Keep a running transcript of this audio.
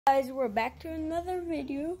Guys, we're back to another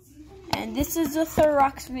video, and this is a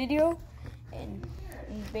Therox video, and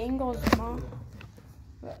bangles, mom.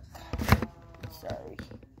 Look, sorry,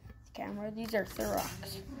 camera. These are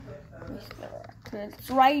Therox. Let's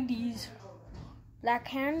ride these black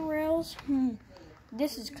handrails.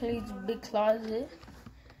 This is Clay's big closet.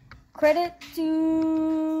 Credit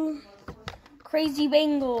to Crazy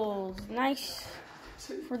Bangles, nice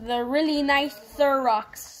for the really nice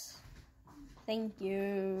Therox. Thank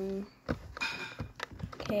you.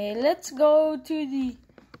 Okay, let's go to the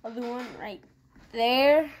other one right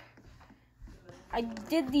there. I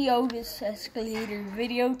did the Otis escalator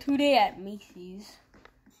video today at Macy's,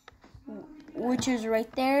 which is right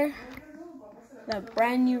there. The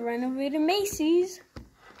brand new renovated Macy's.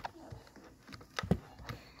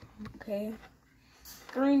 Okay.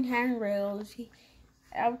 Green handrails.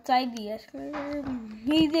 Outside the escalator.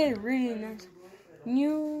 He did really nice.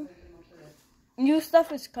 New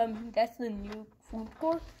stuff is coming. That's the new food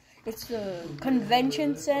court. It's the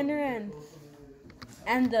convention center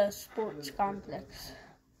and the sports complex.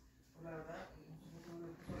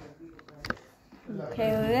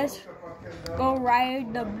 Okay, let's go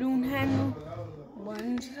ride the balloon handle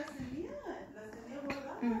ones.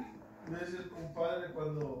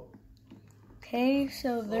 Okay,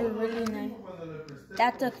 so they're really nice.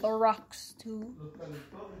 That's a Therox too.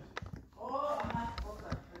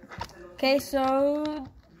 Okay, so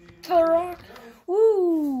Therox.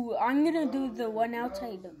 Woo! I'm gonna do the one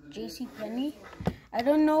outside of JCPenney. I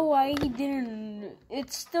don't know why he didn't.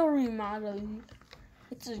 It's still remodeling.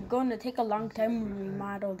 It's gonna take a long time to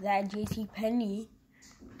remodel that JCPenney.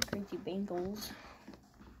 Crazy Bangles.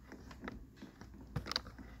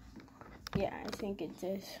 Yeah, I think it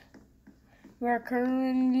is. We are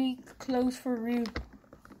currently closed for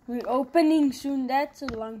reopening soon. That's a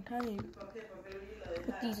long time.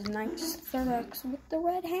 With these nice Therox with the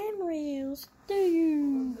red handrails.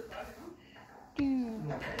 Dude.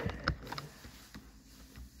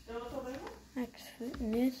 Max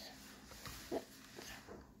Fitness.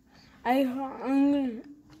 I'm gonna.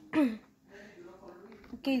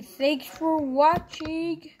 Okay, thanks for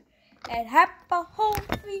watching and have a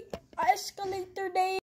healthy escalator day.